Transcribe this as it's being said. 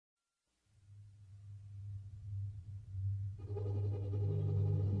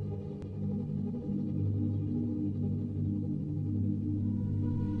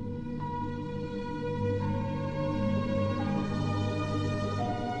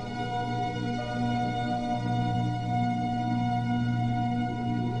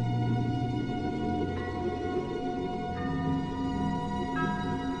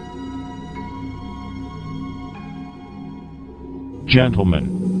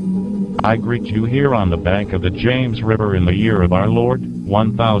Gentlemen, I greet you here on the bank of the James River in the year of our Lord,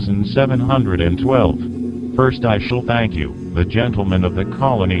 1712. First I shall thank you, the gentlemen of the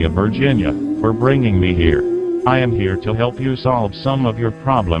colony of Virginia, for bringing me here. I am here to help you solve some of your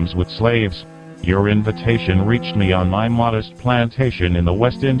problems with slaves. Your invitation reached me on my modest plantation in the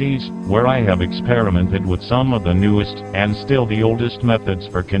West Indies, where I have experimented with some of the newest, and still the oldest methods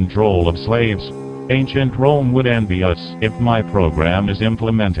for control of slaves. Ancient Rome would envy us if my program is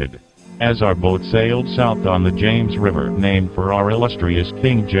implemented. As our boat sailed south on the James River, named for our illustrious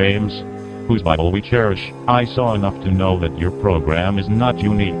King James, whose Bible we cherish, I saw enough to know that your program is not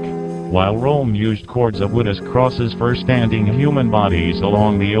unique. While Rome used cords of wood as crosses for standing human bodies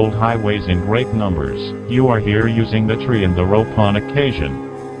along the old highways in great numbers, you are here using the tree and the rope on occasion.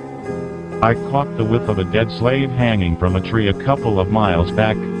 I caught the whiff of a dead slave hanging from a tree a couple of miles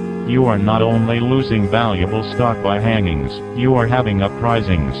back. You are not only losing valuable stock by hangings, you are having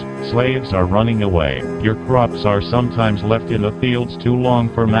uprisings, slaves are running away, your crops are sometimes left in the fields too long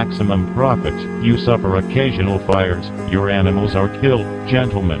for maximum profit, you suffer occasional fires, your animals are killed.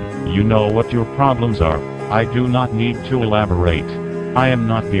 Gentlemen, you know what your problems are. I do not need to elaborate. I am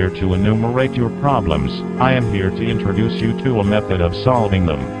not here to enumerate your problems, I am here to introduce you to a method of solving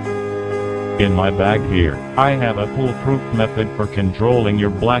them. In my bag here, I have a foolproof method for controlling your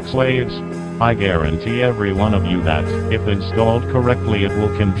black slaves. I guarantee every one of you that, if installed correctly, it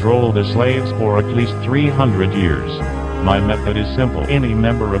will control the slaves for at least 300 years. My method is simple. Any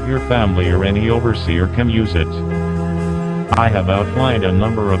member of your family or any overseer can use it. I have outlined a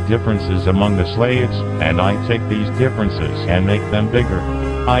number of differences among the slaves, and I take these differences and make them bigger.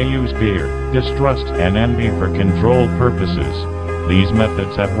 I use fear, distrust, and envy for control purposes. These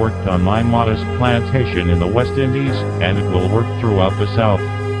methods have worked on my modest plantation in the West Indies, and it will work throughout the South.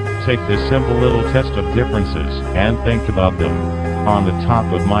 Take this simple little test of differences, and think about them. On the top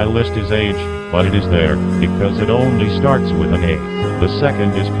of my list is age, but it is there, because it only starts with an A. The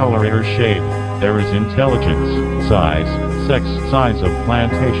second is color or shade. There is intelligence, size, sex, size of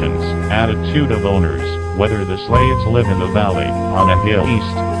plantations, attitude of owners, whether the slaves live in the valley, on a hill,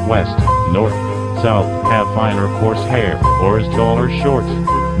 east, west, north, south, have fine or coarse hair, or is tall or short.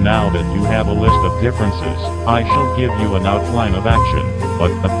 Now that you have a list of differences, I shall give you an outline of action,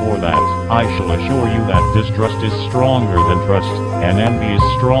 but before that, I shall assure you that distrust is stronger than trust, and envy is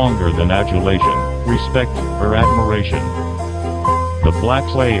stronger than adulation, respect, or admiration. The black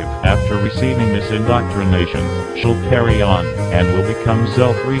slave, after receiving this indoctrination, shall carry on, and will become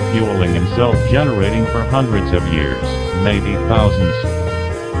self-refueling and self-generating for hundreds of years, maybe thousands.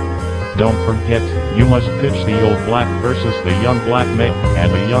 Don't forget, you must pitch the old black versus the young black male, and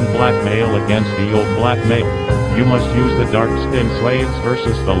the young black male against the old black male. You must use the dark-skinned slaves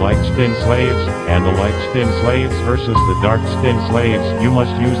versus the light-skinned slaves, and the light-skinned slaves versus the dark-skinned slaves. You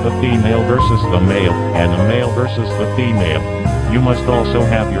must use the female versus the male, and the male versus the female. You must also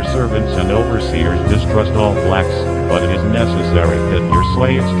have your servants and overseers distrust all blacks, but it is necessary that your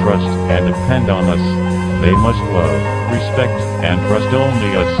slaves trust and depend on us. They must love, respect, and trust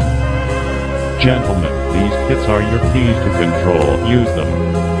only us. Gentlemen, these kits are your keys to control. Use them.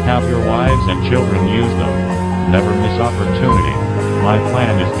 Have your wives and children use them. Never miss opportunity. My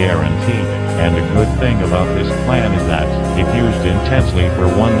plan is guaranteed, and the good thing about this plan is that, if used intensely for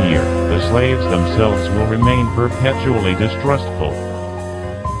 1 year, the slaves themselves will remain perpetually distrustful.